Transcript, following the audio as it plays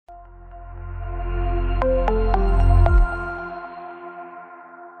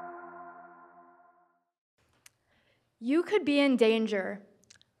You could be in danger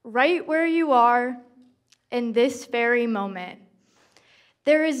right where you are in this very moment.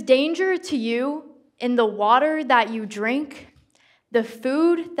 There is danger to you in the water that you drink, the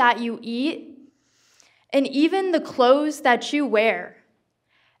food that you eat, and even the clothes that you wear.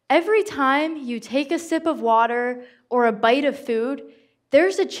 Every time you take a sip of water or a bite of food,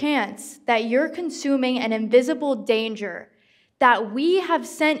 there's a chance that you're consuming an invisible danger that we have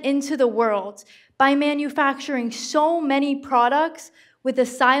sent into the world by manufacturing so many products with a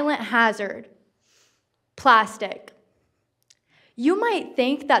silent hazard: plastic. You might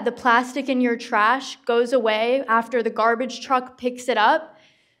think that the plastic in your trash goes away after the garbage truck picks it up,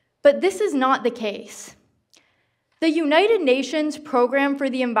 but this is not the case. The United Nations Program for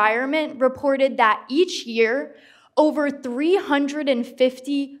the Environment reported that each year, over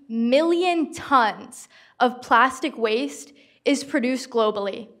 350 million tons of plastic waste is produced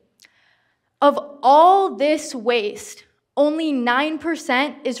globally. Of all this waste, only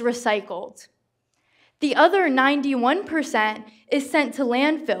 9% is recycled. The other 91% is sent to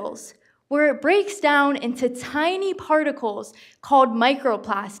landfills, where it breaks down into tiny particles called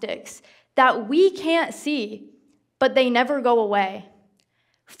microplastics that we can't see, but they never go away.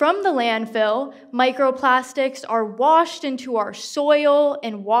 From the landfill, microplastics are washed into our soil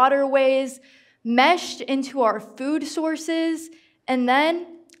and waterways, meshed into our food sources, and then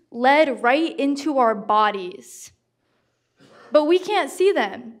led right into our bodies. But we can't see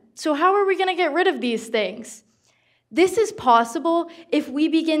them, so how are we going to get rid of these things? This is possible if we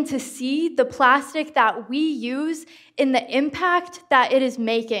begin to see the plastic that we use in the impact that it is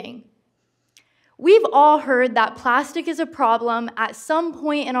making. We've all heard that plastic is a problem at some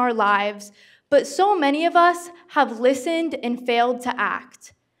point in our lives, but so many of us have listened and failed to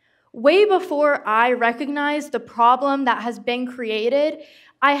act. Way before I recognized the problem that has been created,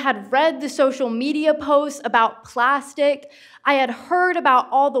 I had read the social media posts about plastic, I had heard about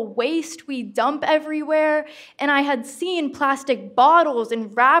all the waste we dump everywhere, and I had seen plastic bottles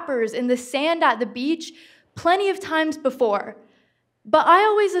and wrappers in the sand at the beach plenty of times before. But I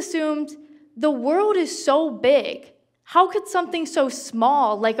always assumed the world is so big. How could something so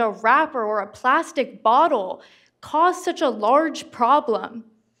small like a wrapper or a plastic bottle cause such a large problem?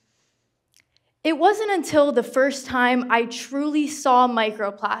 It wasn't until the first time I truly saw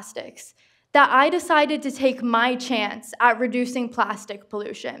microplastics that I decided to take my chance at reducing plastic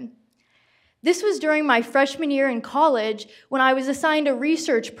pollution. This was during my freshman year in college when I was assigned a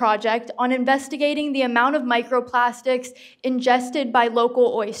research project on investigating the amount of microplastics ingested by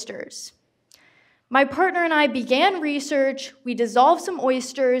local oysters. My partner and I began research, we dissolved some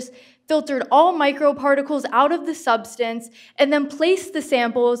oysters, filtered all microparticles out of the substance, and then placed the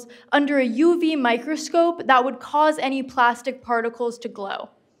samples under a UV microscope that would cause any plastic particles to glow.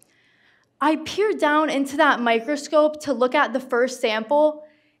 I peered down into that microscope to look at the first sample,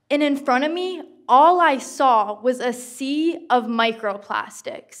 and in front of me, all I saw was a sea of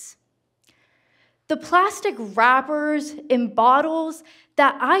microplastics. The plastic wrappers and bottles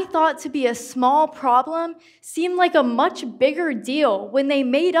that I thought to be a small problem seemed like a much bigger deal when they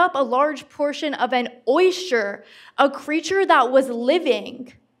made up a large portion of an oyster, a creature that was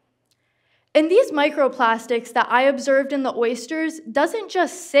living. And these microplastics that I observed in the oysters doesn't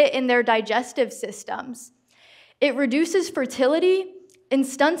just sit in their digestive systems. It reduces fertility and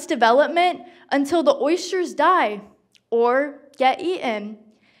stunts development until the oysters die or get eaten.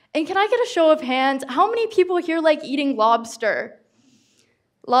 And can I get a show of hands? How many people here like eating lobster?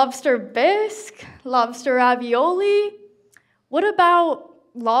 Lobster bisque? Lobster ravioli? What about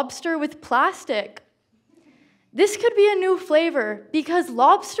lobster with plastic? This could be a new flavor because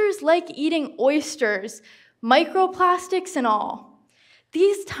lobsters like eating oysters, microplastics and all.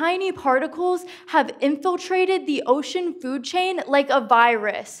 These tiny particles have infiltrated the ocean food chain like a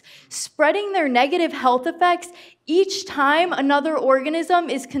virus, spreading their negative health effects each time another organism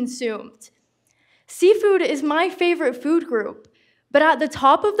is consumed. Seafood is my favorite food group, but at the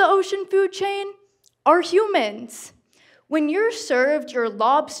top of the ocean food chain are humans. When you're served your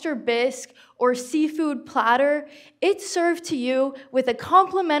lobster bisque or seafood platter, it's served to you with a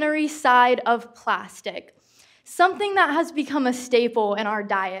complimentary side of plastic, something that has become a staple in our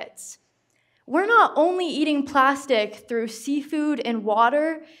diets. We're not only eating plastic through seafood and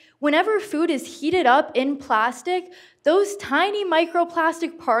water. Whenever food is heated up in plastic, those tiny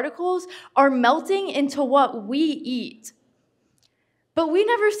microplastic particles are melting into what we eat. But we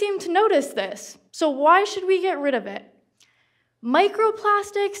never seem to notice this, so why should we get rid of it?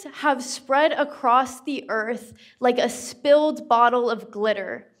 Microplastics have spread across the earth like a spilled bottle of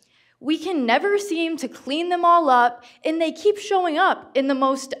glitter. We can never seem to clean them all up, and they keep showing up in the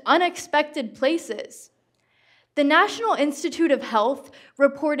most unexpected places. The National Institute of Health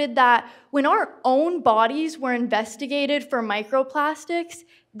reported that when our own bodies were investigated for microplastics,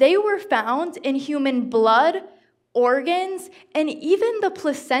 they were found in human blood, organs, and even the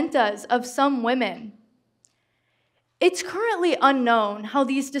placentas of some women. It's currently unknown how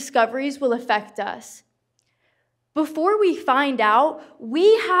these discoveries will affect us. Before we find out,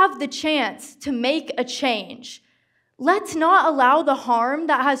 we have the chance to make a change. Let's not allow the harm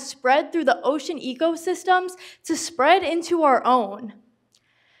that has spread through the ocean ecosystems to spread into our own.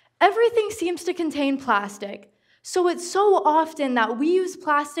 Everything seems to contain plastic, so it's so often that we use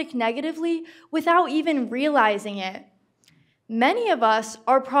plastic negatively without even realizing it. Many of us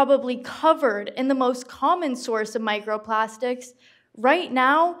are probably covered in the most common source of microplastics, right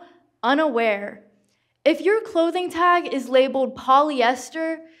now, unaware. If your clothing tag is labeled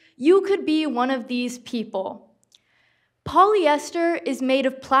polyester, you could be one of these people. Polyester is made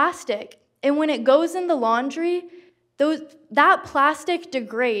of plastic, and when it goes in the laundry, that plastic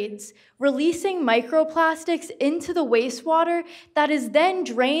degrades, releasing microplastics into the wastewater that is then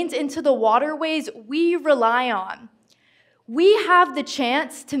drained into the waterways we rely on. We have the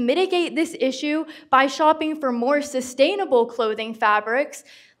chance to mitigate this issue by shopping for more sustainable clothing fabrics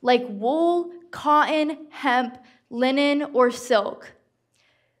like wool, cotton, hemp, linen, or silk.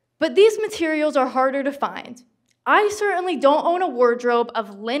 But these materials are harder to find. I certainly don't own a wardrobe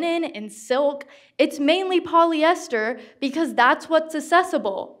of linen and silk. It's mainly polyester because that's what's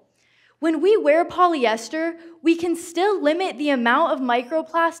accessible. When we wear polyester, we can still limit the amount of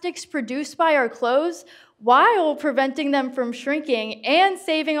microplastics produced by our clothes while preventing them from shrinking and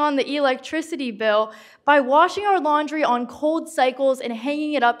saving on the electricity bill by washing our laundry on cold cycles and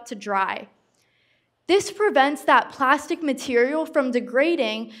hanging it up to dry. This prevents that plastic material from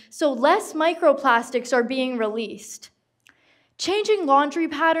degrading, so less microplastics are being released. Changing laundry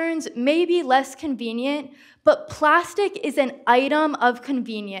patterns may be less convenient, but plastic is an item of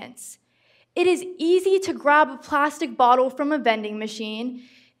convenience. It is easy to grab a plastic bottle from a vending machine.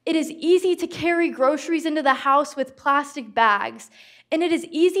 It is easy to carry groceries into the house with plastic bags. And it is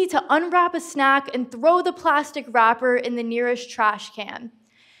easy to unwrap a snack and throw the plastic wrapper in the nearest trash can.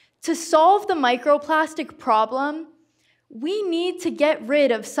 To solve the microplastic problem, we need to get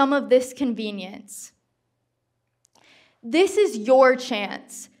rid of some of this convenience. This is your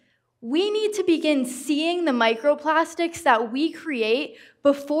chance. We need to begin seeing the microplastics that we create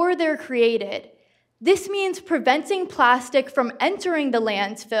before they're created. This means preventing plastic from entering the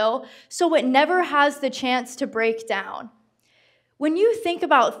landfill so it never has the chance to break down. When you think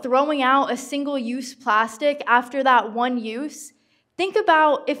about throwing out a single-use plastic after that one use, think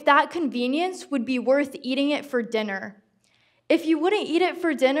about if that convenience would be worth eating it for dinner. If you wouldn't eat it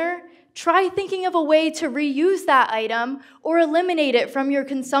for dinner, try thinking of a way to reuse that item or eliminate it from your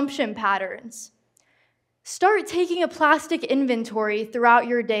consumption patterns. Start taking a plastic inventory throughout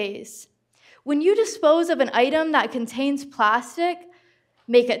your days. When you dispose of an item that contains plastic,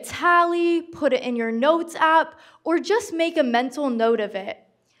 make a tally, put it in your notes app, or just make a mental note of it.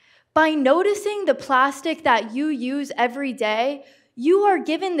 By noticing the plastic that you use every day, you are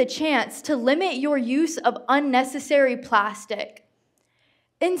given the chance to limit your use of unnecessary plastic.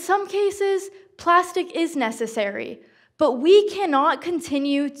 In some cases, plastic is necessary, but we cannot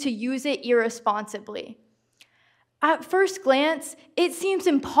continue to use it irresponsibly. At first glance, it seems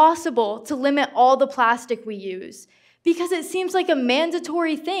impossible to limit all the plastic we use because it seems like a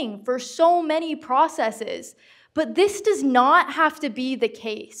mandatory thing for so many processes, but this does not have to be the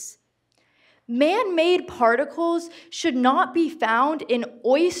case. Man-made particles should not be found in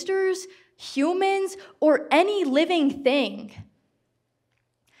oysters, humans, or any living thing.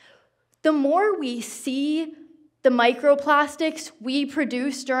 The more we see the microplastics we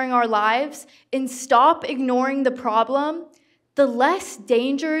produce during our lives and stop ignoring the problem, the less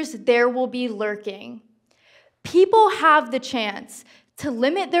dangers there will be lurking. People have the chance to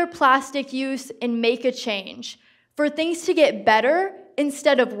limit their plastic use and make a change. For things to get better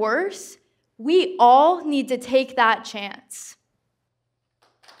instead of worse, we all need to take that chance.